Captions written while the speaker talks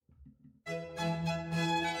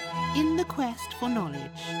quest for knowledge,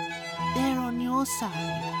 they're on your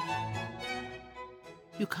side.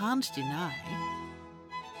 You can't deny,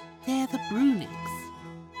 they're the Brunics.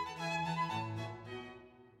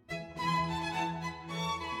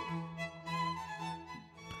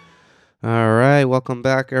 All right, welcome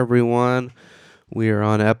back, everyone. We are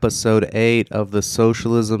on episode 8 of the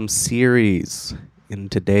Socialism series. In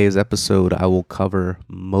today's episode, I will cover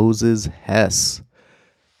Moses Hess.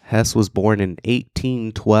 Hess was born in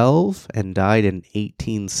 1812 and died in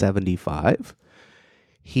 1875.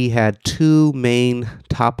 He had two main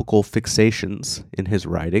topical fixations in his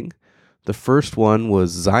writing. The first one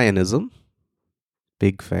was Zionism,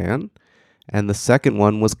 big fan, and the second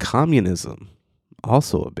one was communism,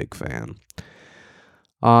 also a big fan.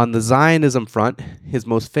 On the Zionism front, his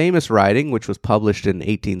most famous writing, which was published in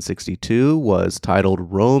 1862, was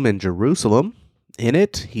titled Rome and Jerusalem. In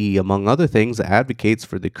it, he, among other things, advocates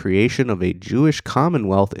for the creation of a Jewish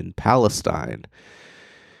commonwealth in Palestine.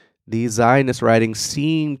 These Zionist writings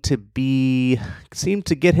seem to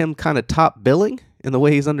get him kind of top billing in the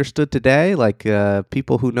way he's understood today. Like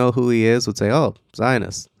people who know who he is would say, "Oh,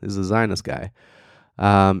 Zionist, he's a Zionist guy."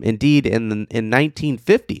 Indeed, in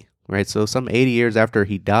 1950, right, so some 80 years after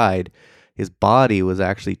he died, his body was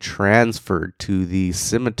actually transferred to the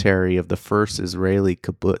cemetery of the first Israeli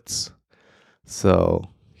kibbutz. So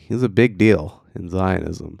he's a big deal in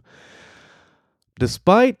Zionism.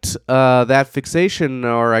 Despite that fixation,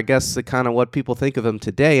 or I guess kind of what people think of him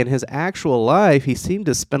today, in his actual life, he seemed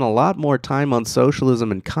to spend a lot more time on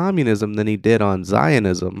socialism and communism than he did on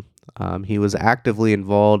Zionism. He was actively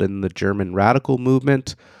involved in the German radical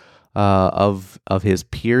movement of his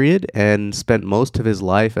period and spent most of his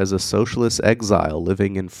life as a socialist exile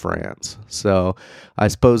living in France. So I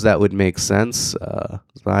suppose that would make sense.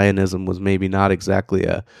 Zionism was maybe not exactly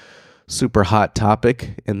a super hot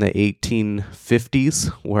topic in the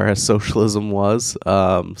 1850s, whereas socialism was.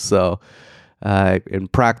 In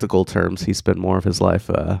practical terms, he spent more of his life,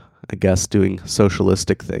 I guess, doing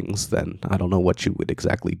socialistic things than I don't know what you would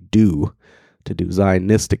exactly do to do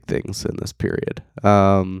Zionistic things in this period.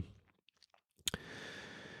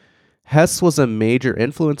 Hess was a major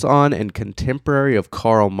influence on and contemporary of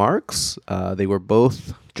Karl Marx. They were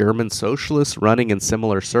both German socialists running in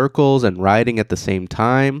similar circles and writing at the same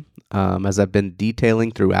time. As I've been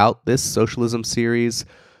detailing throughout this socialism series,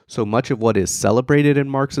 so much of what is celebrated in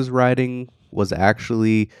Marx's writing was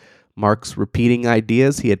actually Marx repeating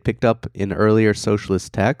ideas he had picked up in earlier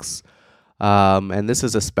socialist texts. And this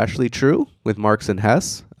is especially true with Marx and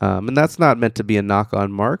Hess. And that's not meant to be a knock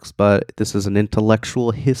on Marx, but this is an intellectual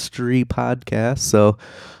history podcast. So,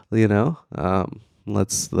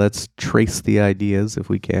 let's trace the ideas if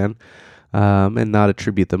we can, and not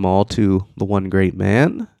attribute them all to the one great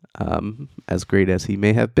man, as great as he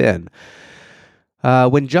may have been.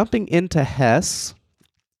 When jumping into Hess,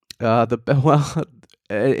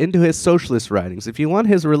 into his socialist writings. If you want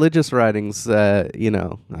his religious writings, I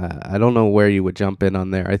don't know where you would jump in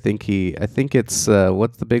on there. I think it's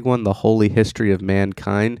what's the big one? The Holy History of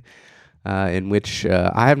Mankind, in which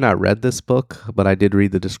I have not read this book, but I did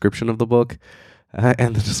read the description of the book,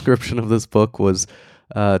 and the description of this book was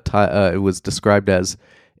it was described as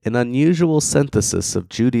an unusual synthesis of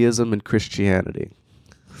Judaism and Christianity.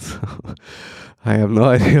 So, I have no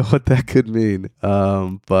idea what that could mean,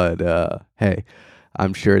 but hey,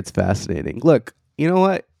 I'm sure it's fascinating. Look, you know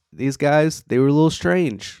what? These guys, they were a little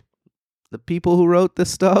strange. The people who wrote this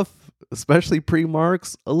stuff, especially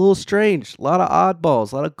pre-Marx, a little strange. A lot of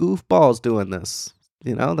oddballs, a lot of goofballs doing this.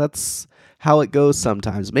 That's how it goes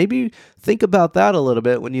sometimes. Maybe think about that a little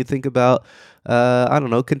bit when you think about,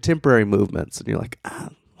 contemporary movements. And you're like,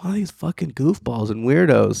 all these fucking goofballs and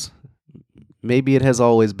weirdos. Maybe it has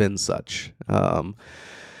always been such.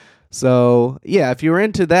 So, yeah, if you're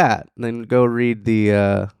into that, then go read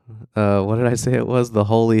the, what did I say it was? The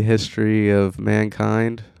Holy History of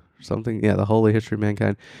Mankind or something? Yeah, the Holy History of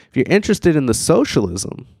Mankind. If you're interested in the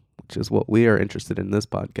socialism, which is what we are interested in this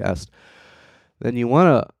podcast, then you want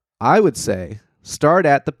to, I would say, start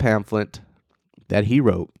at the pamphlet that he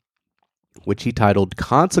wrote, which he titled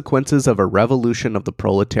Consequences of a Revolution of the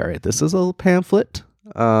Proletariat. This is a pamphlet.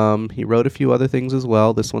 He wrote a few other things as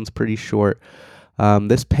well. This one's pretty short.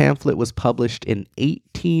 This pamphlet was published in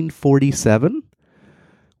 1847,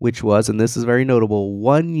 which was, and this is very notable,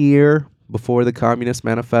 1 year before the Communist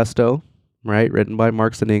Manifesto, right, written by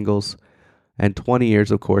Marx and Engels, and 20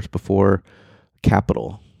 years, of course, before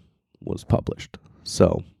Capital was published.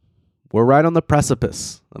 So we're right on the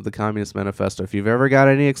precipice of the Communist Manifesto. If you've ever got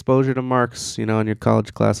any exposure to Marx, in your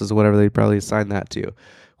college classes or whatever, they probably assigned that to you.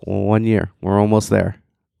 Well, 1 year. We're almost there.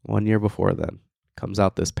 1 year before then comes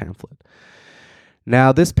out this pamphlet.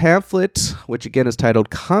 Now, this pamphlet, which again is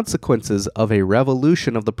titled Consequences of a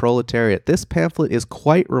Revolution of the Proletariat, this pamphlet is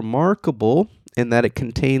quite remarkable in that it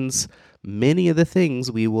contains many of the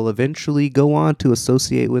things we will eventually go on to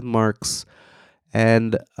associate with Marx.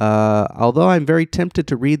 And although I'm very tempted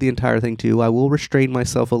to read the entire thing to you, I will restrain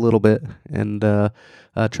myself a little bit and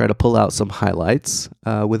try to pull out some highlights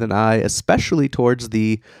with an eye especially towards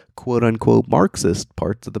the quote-unquote Marxist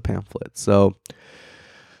parts of the pamphlet. So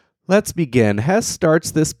let's begin. Hess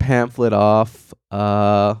starts this pamphlet off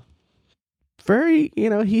very,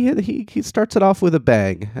 he starts it off with a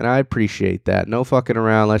bang, and I appreciate that. No fucking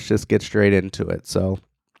around. Let's just get straight into it. So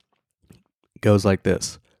it goes like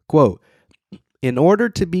this. Quote, "In order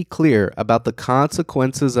to be clear about the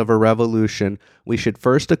consequences of a revolution, we should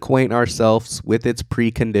first acquaint ourselves with its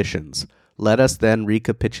preconditions. Let us then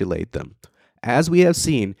recapitulate them. As we have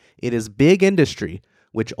seen, it is big industry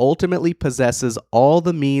which ultimately possesses all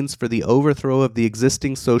the means for the overthrow of the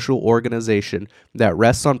existing social organization that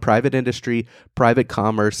rests on private industry, private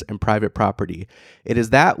commerce, and private property. It is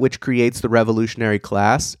that which creates the revolutionary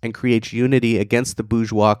class and creates unity against the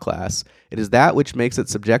bourgeois class. It is that which makes it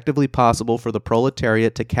subjectively possible for the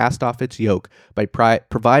proletariat to cast off its yoke by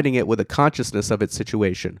providing it with a consciousness of its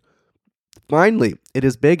situation. Finally, it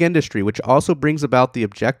is big industry which also brings about the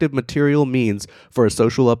objective material means for a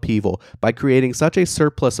social upheaval by creating such a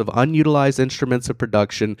surplus of unutilized instruments of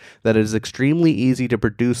production that it is extremely easy to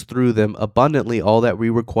produce through them abundantly all that we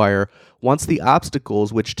require once the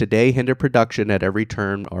obstacles which today hinder production at every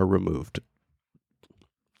turn are removed."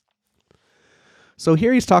 So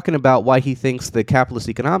here he's talking about why he thinks the capitalist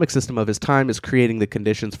economic system of his time is creating the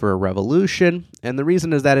conditions for a revolution, and the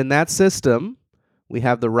reason is that in that system we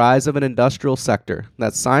have the rise of an industrial sector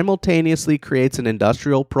that simultaneously creates an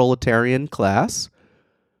industrial proletarian class,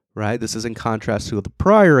 right? This is in contrast to the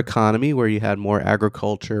prior economy where you had more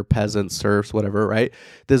agriculture, peasants, serfs, whatever, right?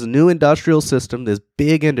 This new industrial system, this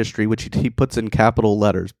big industry, which he puts in capital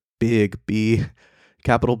letters, big, B,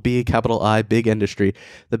 capital I, big industry.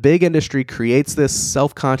 The big industry creates this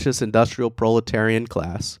self-conscious industrial proletarian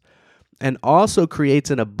class and also creates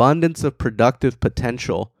an abundance of productive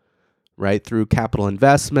potential, right, through capital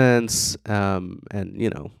investments, and,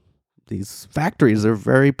 these factories are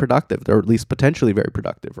very productive, or at least potentially very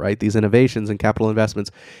productive, right? These innovations and capital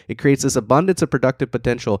investments, it creates this abundance of productive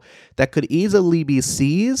potential that could easily be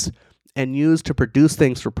seized and used to produce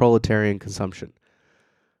things for proletarian consumption.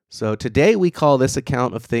 So today we call this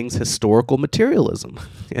account of things historical materialism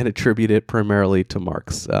and attribute it primarily to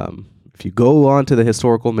Marx. If you go on to the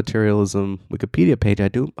historical materialism Wikipedia page, I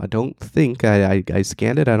don't think I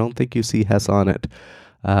scanned it. I don't think you see Hess on it,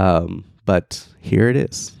 but here it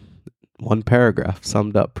is, one paragraph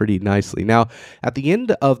summed up pretty nicely. Now, at the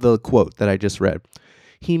end of the quote that I just read,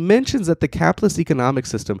 he mentions that the capitalist economic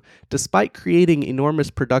system, despite creating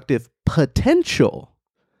enormous productive potential,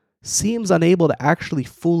 seems unable to actually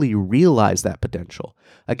fully realize that potential.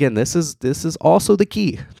 Again, this is also the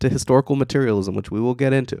key to historical materialism, which we will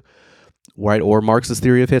get into. Right, or Marx's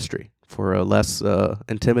theory of history, for a less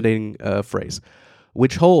intimidating phrase,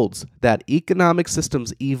 which holds that economic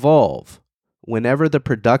systems evolve whenever the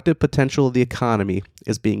productive potential of the economy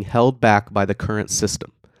is being held back by the current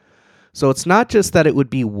system. So it's not just that it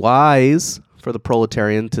would be wise for the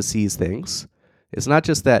proletarian to seize things. It's not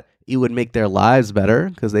just that it would make their lives better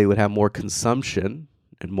because they would have more consumption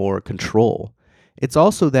and more control. It's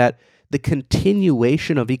also that the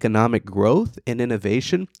continuation of economic growth and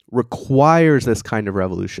innovation requires this kind of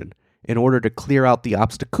revolution in order to clear out the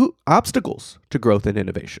obstacles to growth and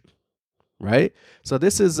innovation, right? So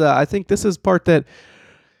this is, I think this is part that,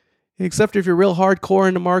 except if you're real hardcore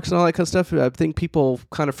into Marx and all that kind of stuff, I think people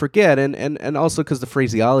kind of forget, and also because the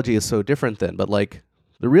phraseology is so different then. But like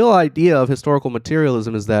the real idea of historical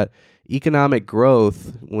materialism is that economic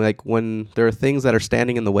growth, like when there are things that are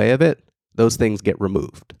standing in the way of it, those things get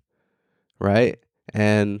removed. Right?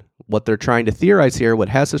 And what they're trying to theorize here, what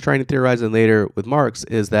Hess is trying to theorize and later with Marx,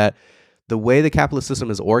 is that the way the capitalist system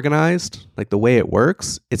is organized, like the way it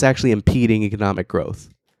works, it's actually impeding economic growth.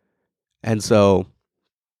 And so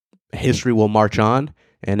history will march on,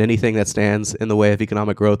 and anything that stands in the way of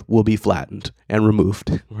economic growth will be flattened and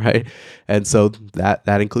removed, right? And so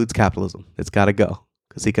that includes capitalism. It's got to go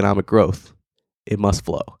because economic growth, it must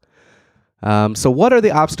flow. So what are the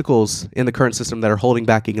obstacles in the current system that are holding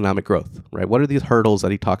back economic growth, right? What are these hurdles that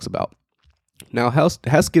he talks about? Now,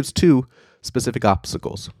 Hess gives two specific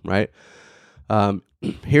obstacles, right?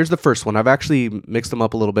 Here's the first one. I've actually mixed them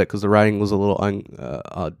up a little bit because the writing was a little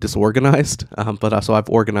disorganized, but so I've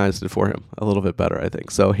organized it for him a little bit better, I think.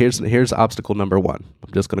 So here's obstacle number one.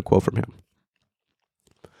 I'm just going to quote from him.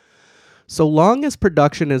 So long as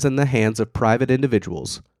production is in the hands of private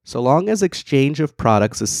individuals, so long as exchange of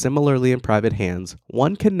products is similarly in private hands,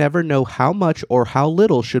 one can never know how much or how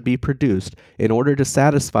little should be produced in order to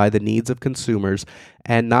satisfy the needs of consumers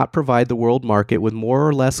and not provide the world market with more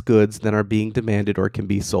or less goods than are being demanded or can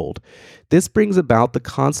be sold. This brings about the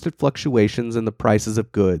constant fluctuations in the prices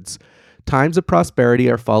of goods. Times of prosperity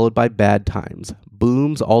are followed by bad times.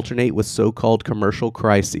 Booms alternate with so-called commercial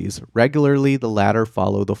crises. Regularly, the latter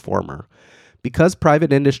follow the former. Because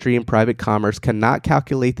private industry and private commerce cannot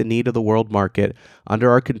calculate the need of the world market,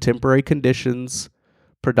 under our contemporary conditions,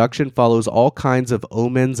 production follows all kinds of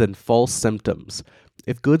omens and false symptoms.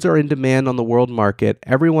 If goods are in demand on the world market,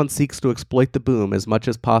 everyone seeks to exploit the boom as much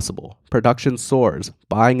as possible. Production soars.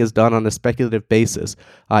 Buying is done on a speculative basis,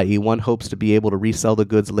 i.e., one hopes to be able to resell the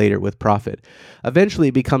goods later with profit. Eventually,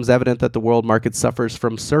 it becomes evident that the world market suffers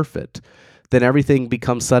from surfeit. Then everything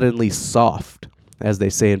becomes suddenly soft, as they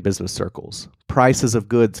say in business circles. Prices of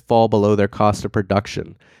goods fall below their cost of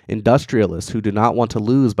production. Industrialists who do not want to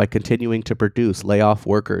lose by continuing to produce lay off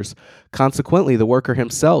workers. Consequently, the worker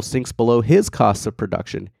himself sinks below his costs of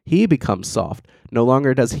production. He becomes soft. No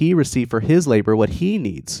longer does he receive for his labor what he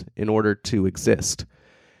needs in order to exist.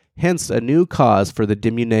 Hence, a new cause for the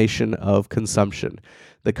diminution of consumption.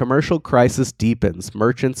 The commercial crisis deepens.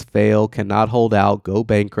 Merchants fail, cannot hold out, go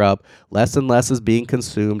bankrupt. Less and less is being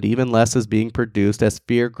consumed, even less is being produced as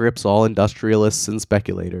fear grips all industrialists and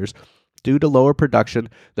speculators. Due to lower production,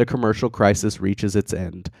 the commercial crisis reaches its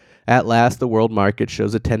end. At last, the world market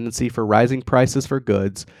shows a tendency for rising prices for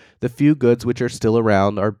goods. The few goods which are still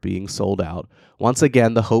around are being sold out. Once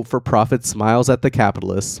again, the hope for profit smiles at the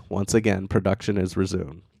capitalists. Once again, production is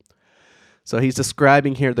resumed. So he's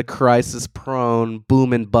describing here the crisis-prone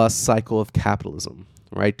boom and bust cycle of capitalism,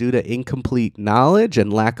 right? Due to incomplete knowledge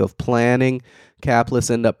and lack of planning,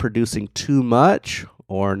 capitalists end up producing too much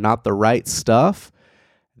or not the right stuff.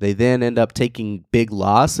 They then end up taking big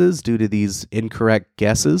losses due to these incorrect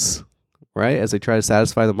guesses, right? As they try to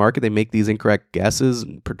satisfy the market, they make these incorrect guesses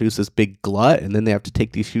and produce this big glut, and then they have to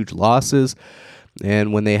take these huge losses.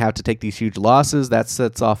 And when they have to take these huge losses, that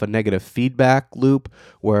sets off a negative feedback loop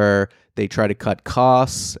where they try to cut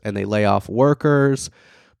costs and they lay off workers.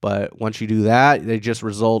 But once you do that, they just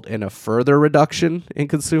result in a further reduction in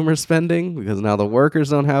consumer spending because now the workers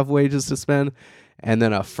don't have wages to spend. And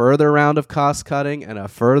then a further round of cost cutting and a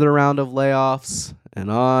further round of layoffs,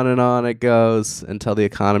 and on it goes until the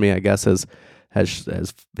economy, I guess,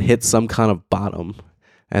 has hit some kind of bottom,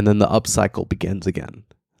 and then the upcycle begins again.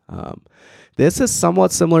 This is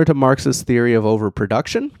somewhat similar to Marx's theory of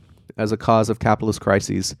overproduction as a cause of capitalist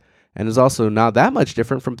crises, and is also not that much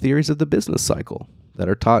different from theories of the business cycle that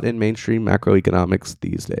are taught in mainstream macroeconomics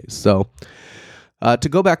these days. So to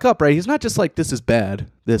go back up, right, he's not just like, this is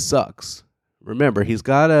bad, this sucks. Remember, he's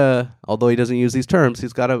got although he doesn't use these terms,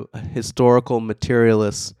 he's got a historical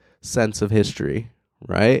materialist sense of history,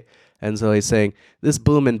 right? And so he's saying this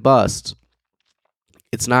boom and bust,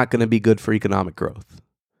 it's not going to be good for economic growth,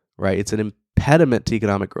 right? It's an impediment to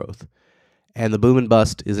economic growth. And the boom and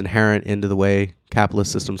bust is inherent into the way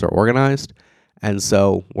capitalist systems are organized. And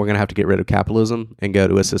so we're going to have to get rid of capitalism and go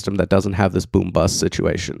to a system that doesn't have this boom bust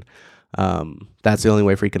situation. That's the only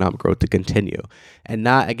way for economic growth to continue. And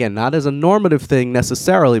not as a normative thing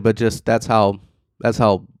necessarily, but just that's how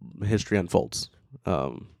history unfolds.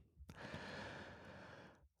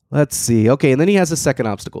 Let's see. Okay, and then he has a second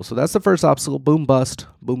obstacle. So that's the first obstacle, boom bust.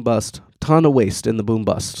 Ton of waste in the boom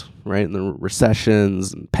bust, right? And the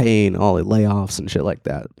recessions and pain, all the layoffs and shit like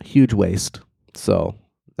that. Huge waste. So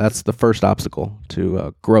that's the first obstacle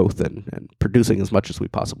to growth and producing as much as we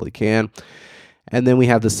possibly can. And then we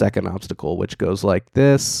have the second obstacle, which goes like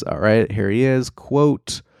this. All right, here he is.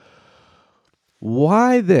 Quote,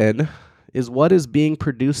 "Why then is what is being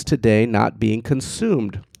produced today not being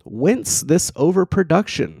consumed? Whence this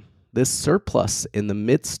overproduction, this surplus in the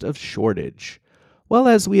midst of shortage? Well,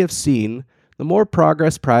 as we have seen, the more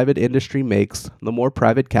progress private industry makes, the more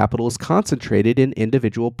private capital is concentrated in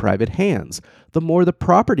individual private hands. The more the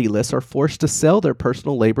propertyless are forced to sell their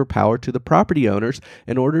personal labor power to the property owners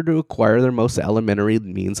in order to acquire their most elementary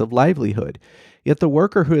means of livelihood. Yet the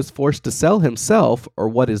worker who is forced to sell himself, or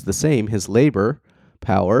what is the same, his labor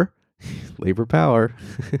power,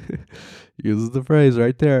 uses the phrase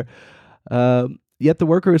right there, yet the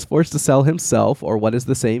worker who is forced to sell himself, or what is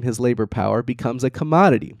the same, his labor power, becomes a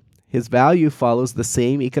commodity. His value follows the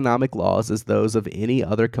same economic laws as those of any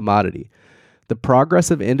other commodity. The progress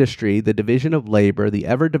of industry, the division of labor, the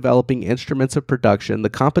ever-developing instruments of production, the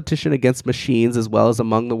competition against machines as well as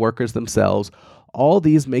among the workers themselves, All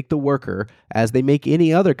these make the worker, as they make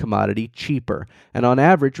any other commodity, cheaper, and on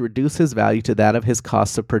average reduce his value to that of his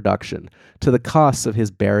costs of production, to the costs of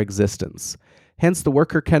his bare existence. Hence, the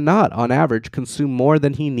worker cannot, on average, consume more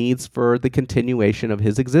than he needs for the continuation of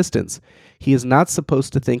his existence. He is not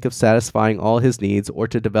supposed to think of satisfying all his needs or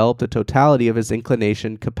to develop the totality of his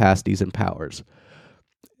inclination, capacities, and powers. ...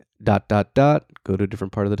 Go to a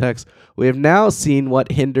different part of the text. We have now seen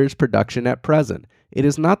what hinders production at present. It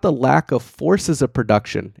is not the lack of forces of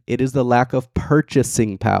production. It is the lack of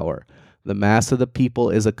purchasing power. The mass of the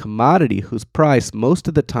people is a commodity whose price most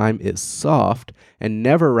of the time is soft and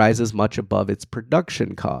never rises much above its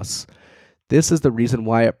production costs. This is the reason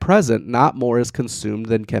why at present not more is consumed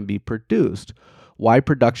than can be produced, why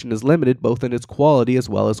production is limited both in its quality as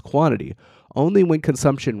well as quantity. Only when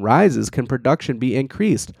consumption rises can production be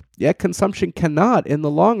increased, yet consumption cannot in the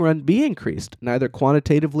long run be increased, neither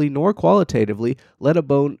quantitatively nor qualitatively, let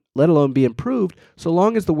alone be improved, so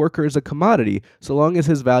long as the worker is a commodity, so long as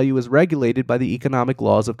his value is regulated by the economic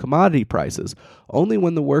laws of commodity prices. Only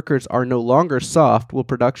when the workers are no longer soft will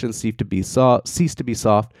production cease to be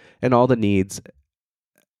soft, and all the needs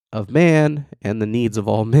of man and the needs of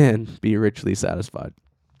all men be richly satisfied.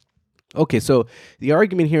 Okay, so the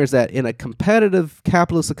argument here is that in a competitive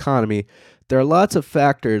capitalist economy, there are lots of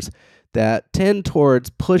factors that tend towards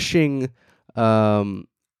pushing, they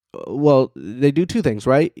do two things,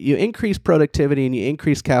 right? You increase productivity and you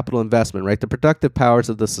increase capital investment, right? The productive powers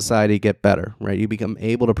of the society get better, right? You become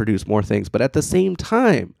able to produce more things. But at the same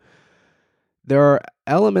time, there are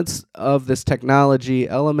elements of this technology,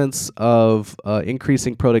 elements of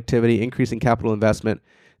increasing productivity, increasing capital investment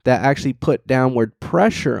that actually put downward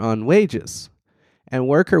pressure on wages. And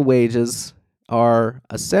worker wages are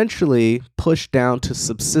essentially pushed down to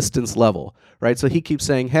subsistence level, right? So he keeps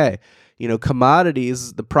saying, hey,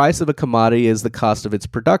 commodities, the price of a commodity is the cost of its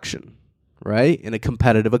production, right? In a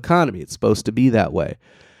competitive economy, it's supposed to be that way.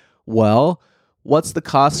 Well, what's the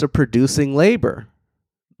cost of producing labor?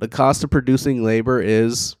 The cost of producing labor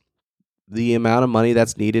is the amount of money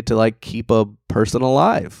that's needed to keep a person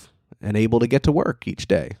alive and able to get to work each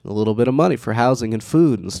day. A little bit of money for housing and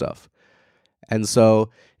food and stuff. And so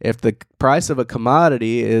if the price of a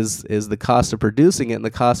commodity is the cost of producing it, and the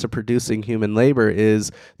cost of producing human labor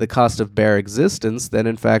is the cost of bare existence, then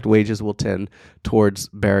in fact wages will tend towards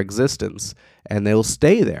bare existence. And they'll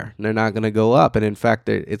stay there. They're not going to go up. And in fact,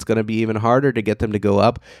 it's going to be even harder to get them to go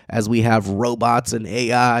up as we have robots and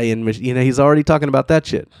AI and he's already talking about that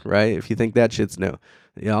shit, right? If you think that shit's new.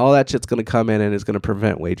 All that shit's going to come in and it's going to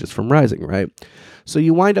prevent wages from rising, right? So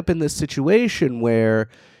you wind up in this situation where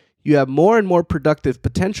you have more and more productive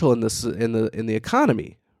potential in the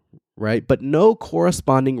economy, right? But no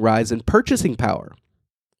corresponding rise in purchasing power,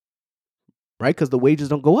 right? Because the wages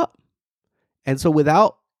don't go up. And so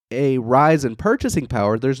without a rise in purchasing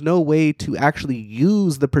power, there's no way to actually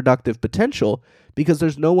use the productive potential because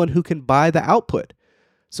there's no one who can buy the output.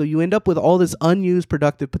 So you end up with all this unused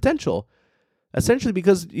productive potential, essentially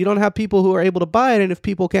because you don't have people who are able to buy it, and if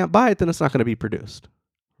people can't buy it, then it's not going to be produced,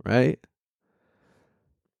 right?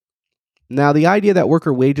 Now, the idea that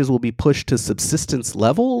worker wages will be pushed to subsistence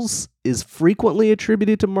levels is frequently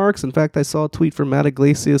attributed to Marx. In fact, I saw a tweet from Matt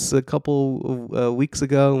Iglesias a couple of weeks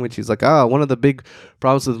ago in which he's like, one of the big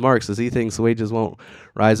problems with Marx is he thinks wages won't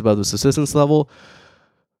rise above the subsistence level.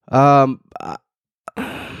 Did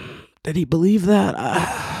he believe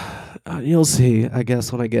that? You'll see, I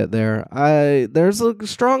guess, when I get there. There's a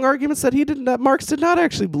strong arguments that Marx did not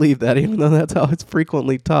actually believe that, even though that's how it's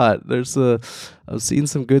frequently taught. I've seen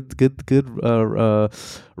some good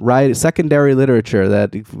secondary literature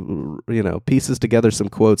that pieces together some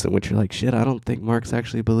quotes in which you're like, shit, I don't think Marx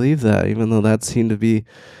actually believed that, even though that seemed to be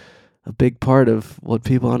a big part of what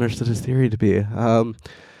people understood his theory to be.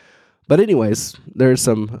 But anyways, there's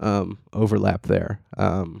some overlap there.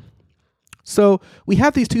 So we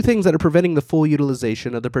have these two things that are preventing the full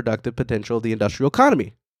utilization of the productive potential of the industrial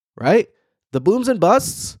economy, right? The booms and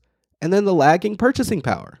busts, and then the lagging purchasing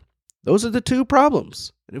power. Those are the two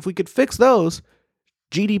problems. And if we could fix those,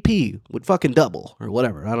 GDP would fucking double or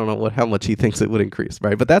whatever. I don't know how much he thinks it would increase,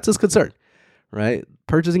 right? But that's his concern, right?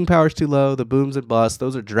 Purchasing power is too low. The booms and busts,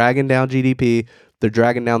 those are dragging down GDP. They're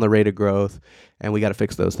dragging down the rate of growth, and we got to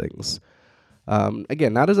fix those things.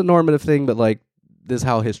 Again, not as a normative thing, but this is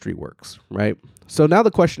how history works, right? So now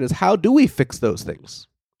the question is, how do we fix those things?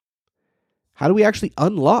 How do we actually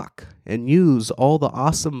unlock and use all the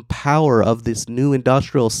awesome power of this new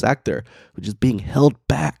industrial sector, which is being held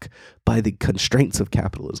back by the constraints of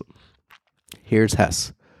capitalism? Here's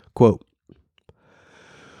Hess, quote,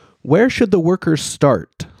 "Where should the workers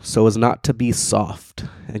start so as not to be soft?"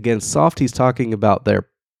 Again, soft, he's talking about their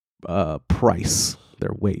price,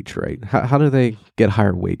 their wage, right? How do they get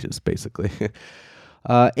higher wages, basically?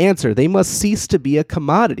 Answer, they must cease to be a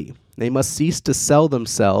commodity. They must cease to sell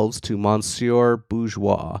themselves to Monsieur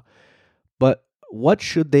Bourgeois. But what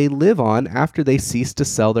should they live on after they cease to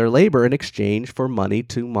sell their labor in exchange for money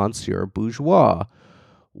to Monsieur Bourgeois?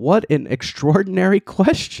 What an extraordinary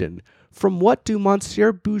question. From what do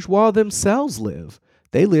Monsieur Bourgeois themselves live?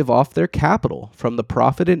 They live off their capital, from the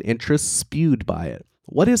profit and interest spewed by it.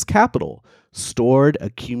 What is capital? Stored,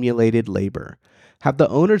 accumulated labor. Have the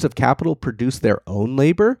owners of capital produced their own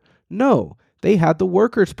labor? No, they had the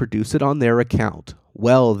workers produce it on their account.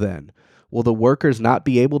 Well then, will the workers not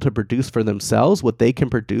be able to produce for themselves what they can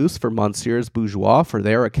produce for Monsieurs Bourgeois for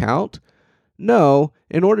their account? No,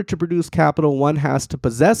 in order to produce capital, one has to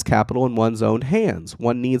possess capital in one's own hands.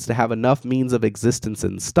 One needs to have enough means of existence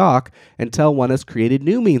in stock until one has created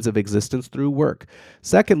new means of existence through work.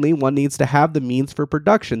 Secondly, one needs to have the means for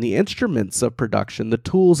production, the instruments of production, the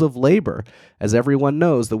tools of labor. As everyone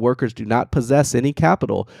knows, the workers do not possess any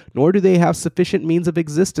capital, nor do they have sufficient means of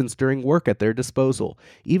existence during work at their disposal.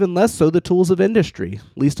 Even less so the tools of industry,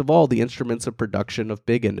 least of all the instruments of production of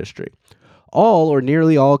big industry. All or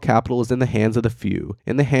nearly all capital is in the hands of the few,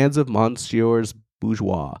 in the hands of Monsieurs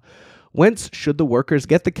Bourgeois. Whence should the workers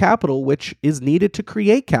get the capital which is needed to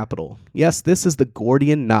create capital? Yes, this is the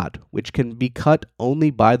Gordian knot, which can be cut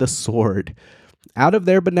only by the sword. Out of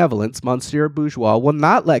their benevolence, Monsieur Bourgeois will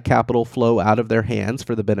not let capital flow out of their hands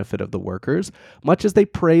for the benefit of the workers, much as they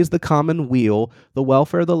praise the common weal, the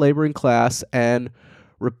welfare of the laboring class, and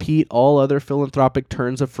repeat all other philanthropic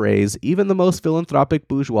turns of phrase. Even the most philanthropic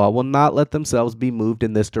bourgeois will not let themselves be moved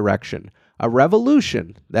in this direction. A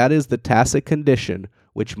revolution, that is the tacit condition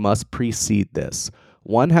which must precede this.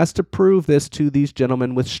 One has to prove this to these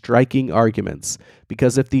gentlemen with striking arguments,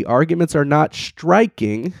 because if the arguments are not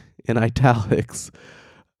striking, in italics,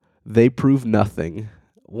 they prove nothing.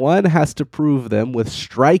 One has to prove them with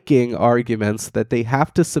striking arguments that they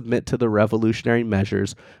have to submit to the revolutionary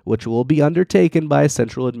measures which will be undertaken by a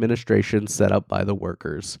central administration set up by the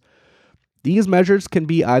workers. These measures can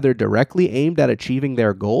be either directly aimed at achieving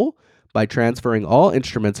their goal by transferring all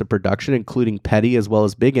instruments of production, including petty as well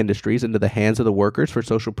as big industries, into the hands of the workers for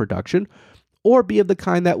social production, or be of the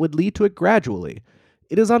kind that would lead to it gradually.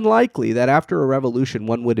 It is unlikely that after a revolution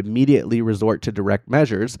one would immediately resort to direct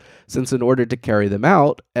measures, since in order to carry them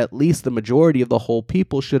out, at least the majority of the whole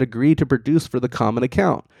people should agree to produce for the common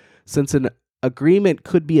account. Since an agreement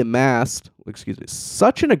could be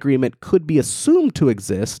such an agreement could be assumed to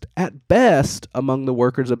exist at best among the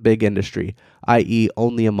workers of big industry, i.e.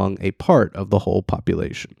 only among a part of the whole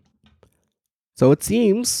population. So it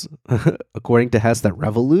seems, according to Hess, that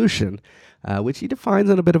revolution, which he defines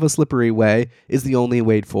in a bit of a slippery way, is the only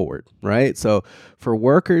way forward, right? So for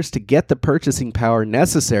workers to get the purchasing power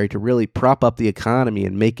necessary to really prop up the economy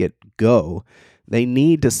and make it go, they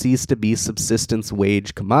need to cease to be subsistence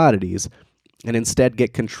wage commodities and instead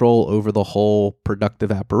get control over the whole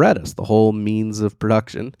productive apparatus, the whole means of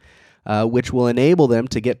production, which will enable them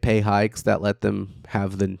to get pay hikes that let them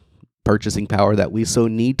have the purchasing power that we so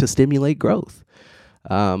need to stimulate growth.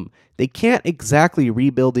 They can't exactly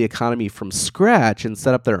rebuild the economy from scratch and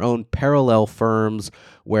set up their own parallel firms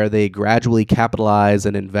where they gradually capitalize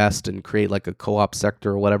and invest and create like a co-op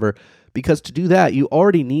sector or whatever, because to do that, you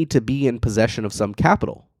already need to be in possession of some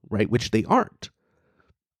capital, right? Which they aren't.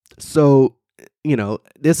 So,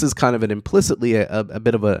 this is kind of an implicitly a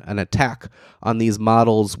bit of an attack on these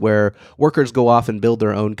models where workers go off and build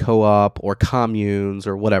their own co-op or communes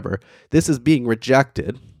or whatever. This is being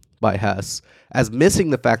rejected by Hess as missing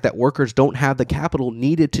the fact that workers don't have the capital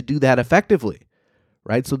needed to do that effectively,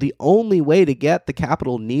 right? So the only way to get the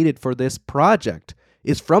capital needed for this project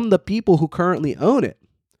is from the people who currently own it.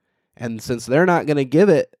 And since they're not going to give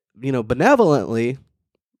it, benevolently,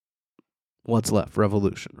 what's left?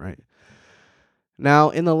 Revolution, right?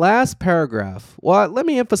 Now, in the last paragraph, let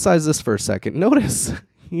me emphasize this for a second. Notice,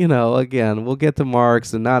 again, we'll get to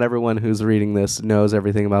Marx, and not everyone who's reading this knows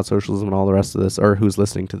everything about socialism and all the rest of this, or who's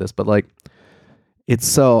listening to this, but all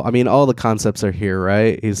the concepts are here,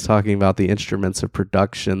 right? He's talking about the instruments of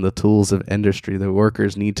production, the tools of industry. The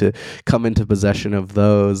workers need to come into possession of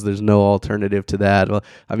those. There's no alternative to that. Well,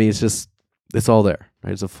 it's all there,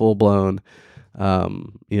 right? It's a full-blown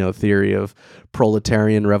theory of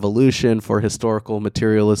proletarian revolution for historical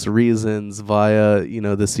materialist reasons via,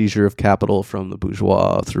 the seizure of capital from the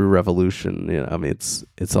bourgeois through revolution.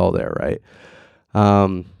 It's all there, right?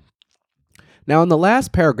 Now, in the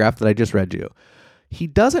last paragraph that I just read you, he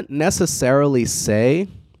doesn't necessarily say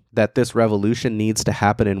that this revolution needs to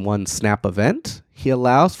happen in one snap event. He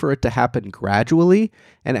allows for it to happen gradually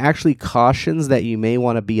and actually cautions that you may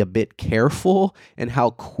want to be a bit careful in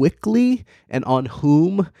how quickly and on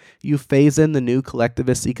whom you phase in the new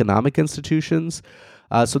collectivist economic institutions.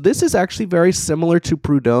 So this is actually very similar to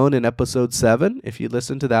Proudhon in episode 7, if you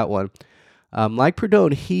listen to that one. Like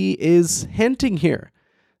Proudhon, he is hinting here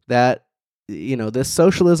that, this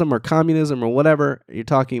socialism or communism or whatever you're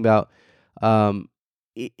talking about,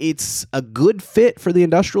 it's a good fit for the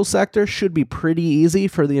industrial sector, should be pretty easy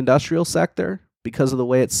for the industrial sector because of the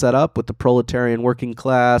way it's set up with the proletarian working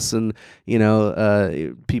class and,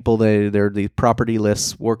 people, they're the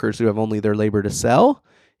propertyless workers who have only their labor to sell.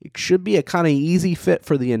 It should be a kind of easy fit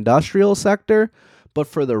for the industrial sector, but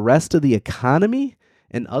for the rest of the economy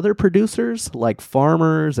and other producers like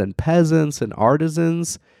farmers and peasants and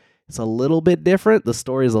artisans, it's a little bit different. The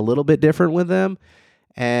story is a little bit different with them,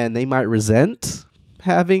 and they might resent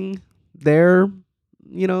having their,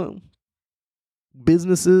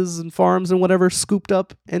 businesses and farms and whatever scooped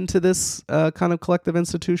up into this kind of collective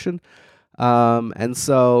institution. And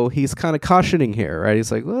so he's kind of cautioning here, right?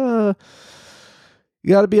 He's like, you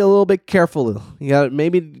got to be a little bit careful. You got to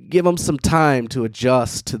maybe give them some time to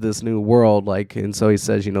adjust to this new world. And so he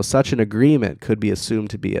says, such an agreement could be assumed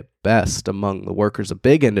to be at best among the workers of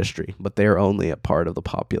big industry, but they are only a part of the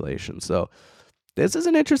population. So this is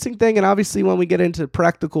an interesting thing. And obviously when we get into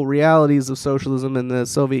practical realities of socialism and the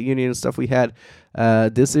Soviet Union and stuff, we had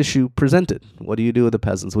this issue presented. What do you do with the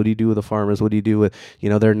peasants? What do you do with the farmers? What do you do with,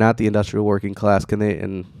 they're not the industrial working class. Can they,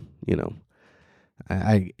 and,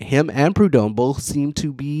 him and Proudhon both seem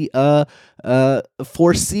to be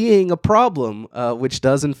foreseeing a problem, which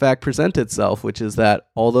does in fact present itself, which is that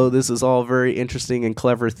although this is all very interesting and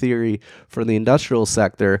clever theory for the industrial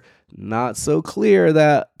sector, not so clear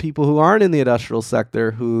that people who aren't in the industrial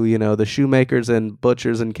sector, who, the shoemakers and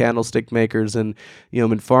butchers and candlestick makers and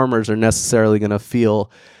yeoman farmers are necessarily going to feel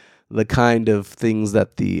the kind of things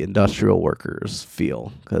that the industrial workers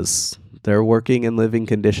feel, because their working and living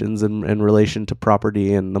conditions in relation to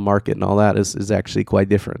property and the market and all that is actually quite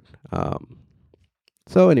different.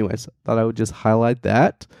 So anyways, I thought I would just highlight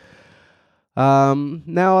that.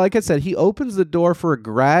 Now, like I said, he opens the door for a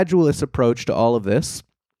gradualist approach to all of this.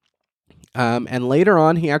 And later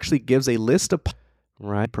on, he actually gives a list of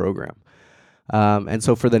program. And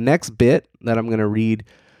so for the next bit that I'm going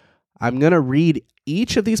to read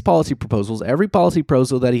each of these policy proposals, every policy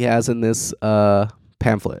proposal that he has in this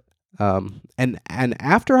pamphlet. And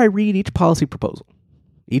after I read each policy proposal,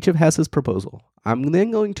 each of Hess's proposal, I'm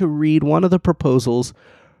then going to read one of the proposals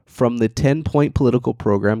from the 10-point political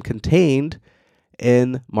program contained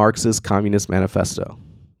in Marx's Communist Manifesto,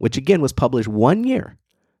 which again was published 1 year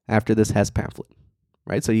after this Hess pamphlet,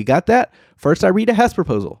 right? So you got that? First I read a Hess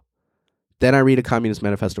proposal, then I read a Communist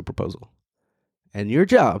Manifesto proposal. And your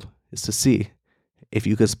job is to see if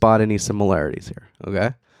you could spot any similarities here,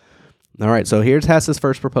 okay? All right, so here's Hess's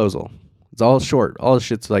first proposal. It's all short. All this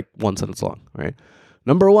shit's like 1 sentence long, right?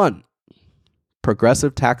 Number 1,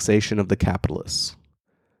 progressive taxation of the capitalists.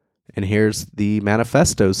 And here's the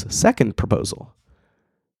manifesto's second proposal.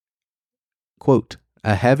 Quote,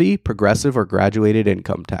 a heavy, progressive, or graduated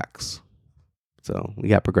income tax. So we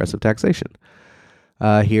got progressive taxation.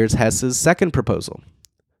 Here's Hess's second proposal.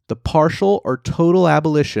 The partial or total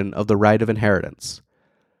abolition of the right of inheritance.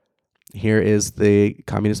 Here is the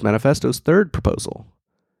Communist Manifesto's third proposal.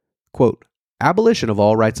 Quote, abolition of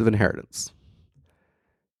all rights of inheritance.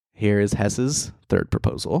 Here is Hess's third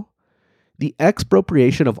proposal. The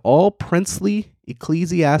expropriation of all princely,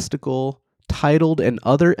 ecclesiastical, titled, and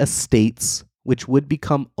other estates which would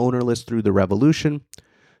become ownerless through the revolution,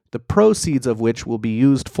 the proceeds of which will be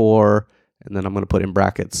used for, and then I'm going to put in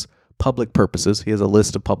brackets, public purposes. He has a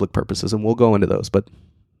list of public purposes, and we'll go into those, but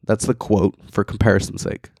that's the quote for comparison's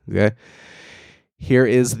sake, okay? Here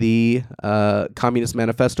is the Communist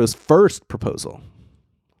Manifesto's first proposal.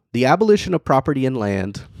 The abolition of property in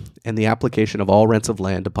land and the application of all rents of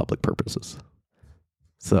land to public purposes.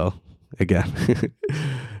 So, again,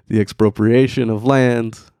 the expropriation of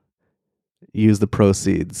land, use the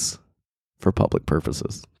proceeds for public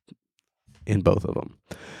purposes in both of them.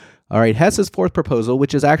 All right, Hess's fourth proposal,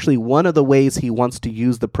 which is actually one of the ways he wants to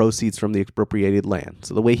use the proceeds from the expropriated land.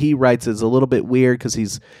 So the way he writes is a little bit weird because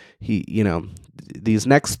these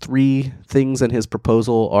next three things in his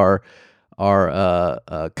proposal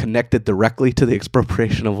are connected directly to the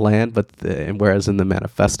expropriation of land, and whereas in the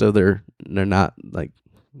manifesto they're not like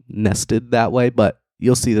nested that way, but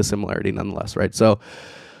you'll see the similarity nonetheless, right? So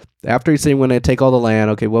after he's saying we're going to take all the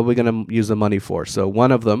land, okay, what are we going to use the money for? So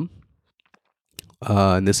one of them,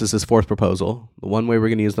 and this is his fourth proposal, the one way we're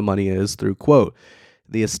going to use the money is through, quote,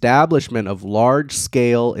 the establishment of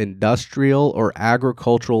large-scale industrial or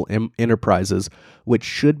agricultural enterprises which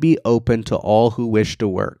should be open to all who wish to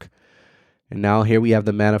work. And now here we have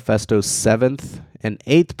the manifesto's 7th and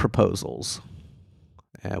 8th proposals,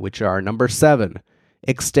 which are number 7,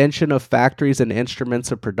 extension of factories and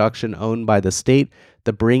instruments of production owned by the state,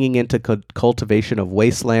 the bringing into cultivation of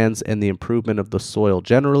wastelands, and the improvement of the soil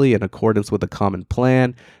generally in accordance with a common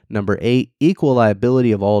plan. Number 8, equal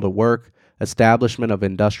liability of all to work, establishment of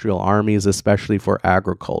industrial armies, especially for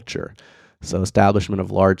agriculture. So establishment of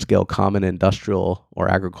large-scale common industrial or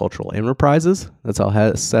agricultural enterprises, that's how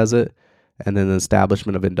Hess says it, and then the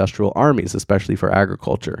establishment of industrial armies, especially for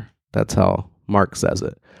agriculture. That's how Marx says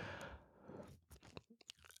it.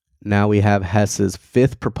 Now we have Hess's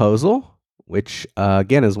 5th proposal, which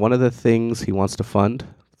again is one of the things he wants to fund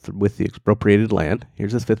with the expropriated land.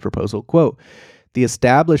 Here's his 5th proposal, quote, the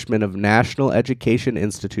establishment of national education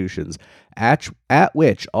institutions at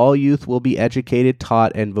which all youth will be educated,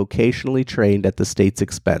 taught, and vocationally trained at the state's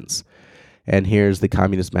expense. And here's the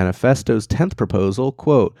Communist Manifesto's 10th proposal,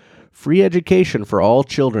 quote, free education for all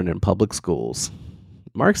children in public schools.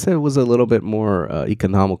 Marx said was a little bit more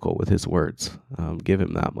economical with his words. Give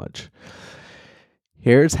him that much.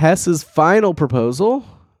 Here's Hess's final proposal,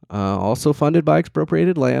 also funded by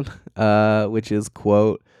expropriated land, which is,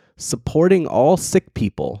 quote, supporting all sick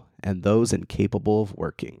people and those incapable of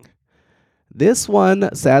working. This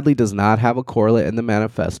one, sadly, does not have a correlate in the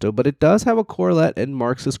manifesto, but it does have a correlate in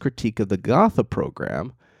Marx's critique of the Gotha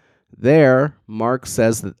program. There, Marx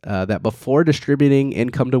says that before distributing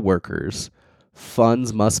income to workers,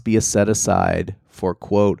 funds must be set aside for,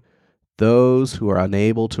 quote, those who are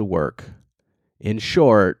unable to work. In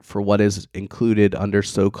short, for what is included under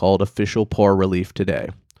so-called official poor relief today.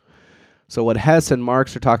 So what Hess and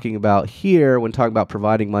Marx are talking about here when talking about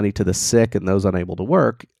providing money to the sick and those unable to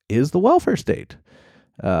work is the welfare state.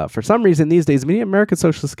 For some reason these days, many American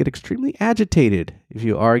socialists get extremely agitated if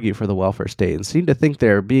you argue for the welfare state and seem to think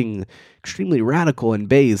they're being extremely radical and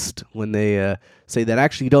based when they say that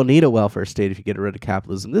actually you don't need a welfare state if you get rid of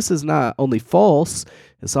capitalism. This is not only false,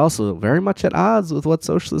 it's also very much at odds with what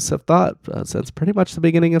socialists have thought since pretty much the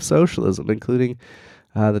beginning of socialism, including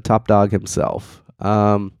the top dog himself.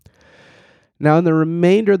 Now, in the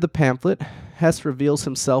remainder of the pamphlet, Hess reveals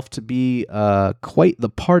himself to be quite the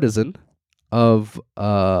partisan of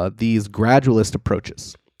these gradualist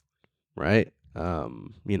approaches, right?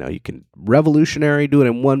 You can revolutionary, do it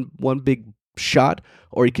in one big shot,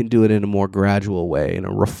 or you can do it in a more gradual way, in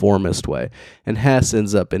a reformist way. And Hess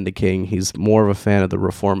ends up indicating he's more of a fan of the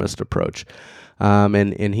reformist approach.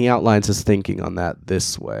 And he outlines his thinking on that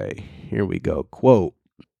this way. Here we go. Quote,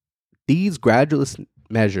 these gradualist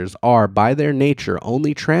measures are, by their nature,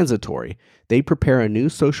 only transitory. They prepare a new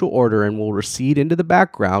social order and will recede into the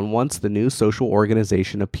background once the new social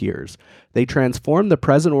organization appears. They transform the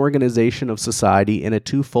present organization of society in a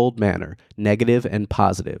twofold manner, negative and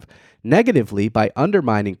positive. Negatively, by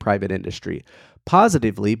undermining private industry.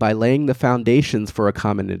 Positively, by laying the foundations for a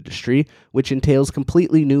common industry, which entails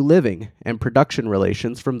completely new living and production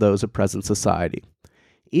relations from those of present society.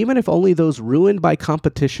 Even if only those ruined by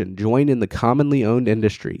competition join in the commonly owned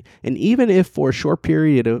industry, and even if for a short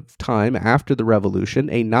period of time after the revolution,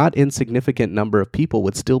 a not insignificant number of people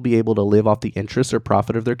would still be able to live off the interest or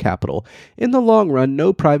profit of their capital, in the long run,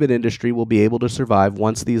 no private industry will be able to survive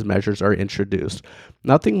once these measures are introduced.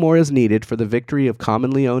 Nothing more is needed for the victory of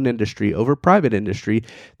commonly owned industry over private industry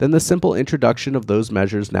than the simple introduction of those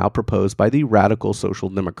measures now proposed by the radical social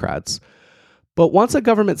democrats. But once a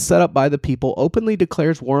government set up by the people openly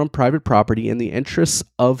declares war on private property in the interests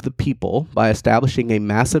of the people by establishing a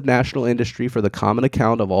massive national industry for the common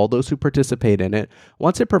account of all those who participate in it,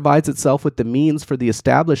 once it provides itself with the means for the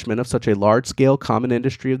establishment of such a large-scale common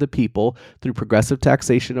industry of the people through progressive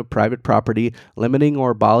taxation of private property, limiting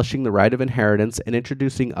or abolishing the right of inheritance, and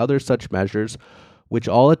introducing other such measures, which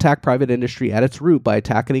all attack private industry at its root by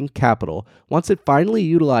attacking capital, once it finally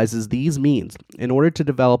utilizes these means in order to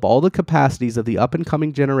develop all the capacities of the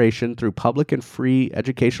up-and-coming generation through public and free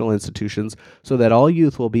educational institutions so that all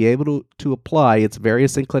youth will be able to apply its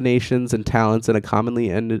various inclinations and talents in a commonly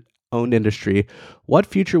owned industry, what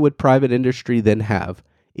future would private industry then have?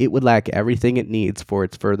 It would lack everything it needs for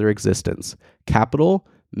its further existence. Capital,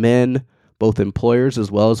 men, both employers as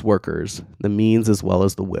well as workers, the means as well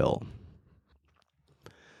as the will.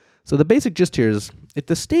 So the basic gist here is, if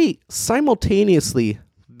the state simultaneously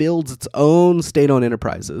builds its own state-owned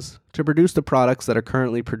enterprises to produce the products that are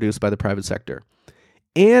currently produced by the private sector,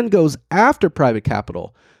 and goes after private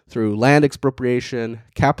capital through land expropriation,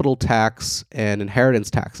 capital tax, and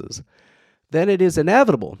inheritance taxes, then it is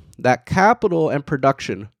inevitable that capital and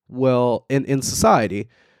production will in society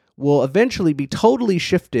will eventually be totally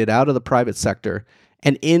shifted out of the private sector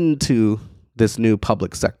and into this new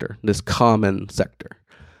public sector, this common sector.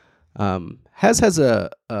 Hess has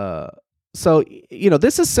so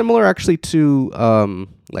this is similar actually to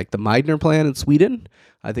like the Meidner plan in Sweden.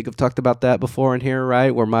 I think I've talked about that before in here,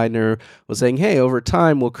 right? Where Meidner was saying, hey, over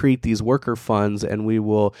time we'll create these worker funds and we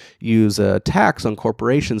will use a tax on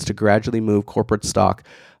corporations to gradually move corporate stock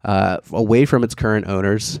away from its current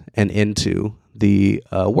owners and into the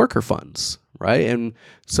worker funds, right? And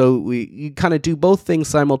so you kind of do both things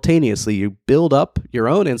simultaneously. You build up your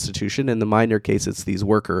own institution. In the Meidner case, it's these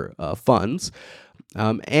worker funds.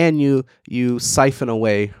 And you siphon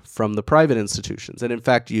away from the private institutions. And in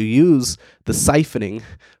fact, you use the siphoning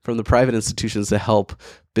from the private institutions to help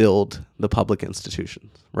build the public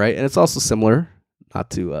institutions, right? And it's also similar, not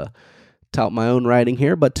to tout my own writing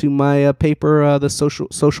here, but to my paper, the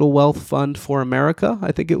Social Wealth Fund for America,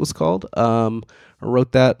 I think it was called. I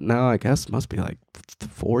wrote that now, I guess, must be like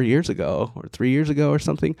 4 years ago or 3 years ago or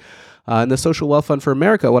something. And the Social Wealth Fund for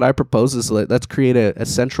America, what I propose is let's create a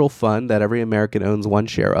central fund that every American owns one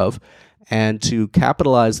share of. And to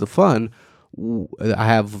capitalize the fund, I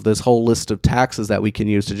have this whole list of taxes that we can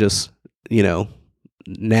use to just,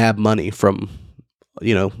 nab money from,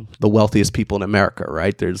 the wealthiest people in America,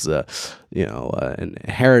 right? There's an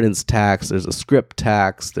inheritance tax, there's a scrip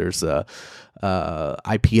tax, there's a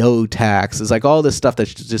IPO tax. It's like all this stuff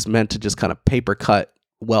that's just meant to just kind of paper cut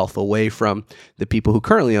wealth away from the people who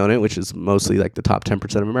currently own it, which is mostly like the top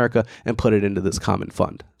 10% of America, and put it into this common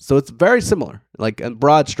fund. So it's very similar, like in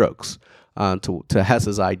broad strokes, to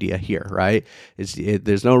Hess's idea here, right?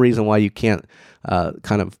 There's no reason why you can't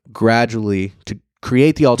kind of gradually to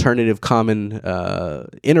create the alternative common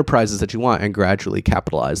enterprises that you want and gradually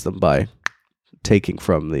capitalize them by taking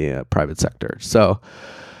from the private sector. So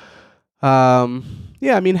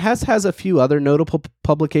Hess has a few other notable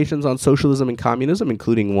publications on socialism and communism,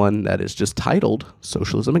 including one that is just titled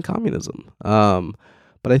Socialism and Communism.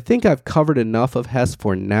 But I think I've covered enough of Hess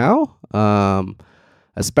for now,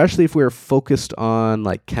 especially if we're focused on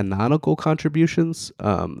like canonical contributions.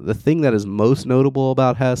 The thing that is most notable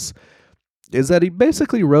about Hess is that he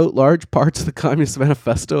basically wrote large parts of the Communist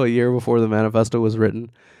Manifesto a year before the manifesto was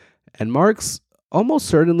written. And Marx almost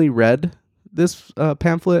certainly read this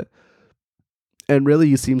pamphlet. And really,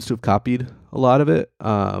 he seems to have copied a lot of it.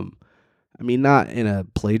 Not in a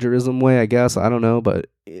plagiarism way, I guess. I don't know. But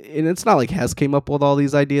and it's not like Hess came up with all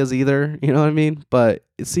these ideas either. You know what I mean? But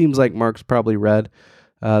it seems like Marx probably read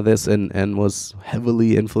this and was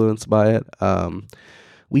heavily influenced by it.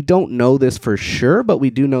 We don't know this for sure, but we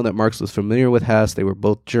do know that Marx was familiar with Hess. They were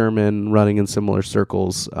both German, running in similar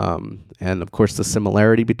circles. And of course, the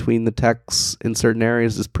similarity between the texts in certain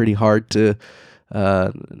areas is pretty hard to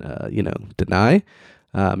deny.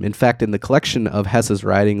 In fact, in the collection of Hess's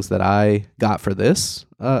writings that I got for this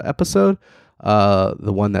episode,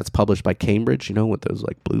 the one that's published by Cambridge, with those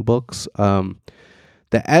like blue books,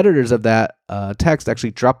 the editors of that text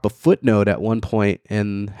actually dropped a footnote at one point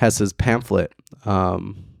in Hess's pamphlet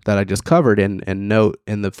that I just covered, and note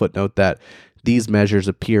in the footnote that these measures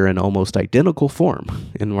appear in almost identical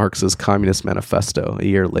form in Marx's Communist Manifesto a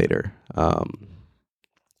year later.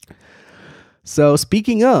 So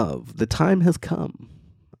speaking of, the time has come.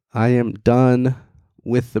 I am done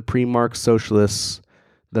with the pre-Marx socialists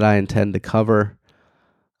that I intend to cover.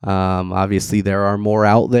 Obviously, there are more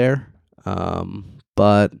out there,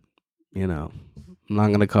 but, I'm not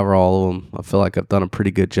going to cover all of them. I feel like I've done a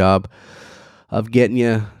pretty good job of getting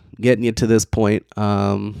you to this point,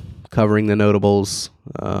 covering the notables.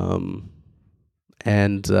 So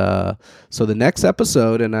the next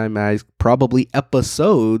episode, and probably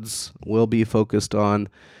episodes, will be focused on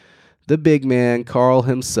the big man, Karl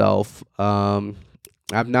himself. I've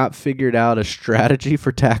not figured out a strategy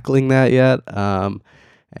for tackling that yet,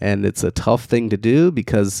 and it's a tough thing to do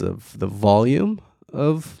because of the volume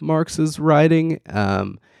of Marx's writing,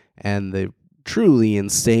 and the truly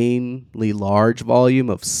insanely large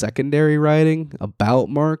volume of secondary writing about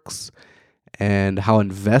Marx, and how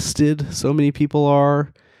invested so many people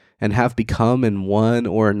are and have become in one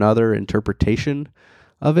or another interpretation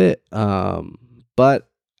of it. But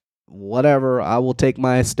whatever, I will take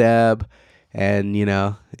my stab. And,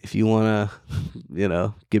 if you want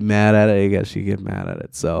to, get mad at it, I guess you get mad at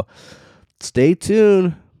it. So stay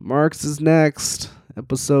tuned. Marx is next,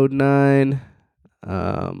 episode 9.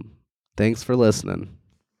 Thanks for listening.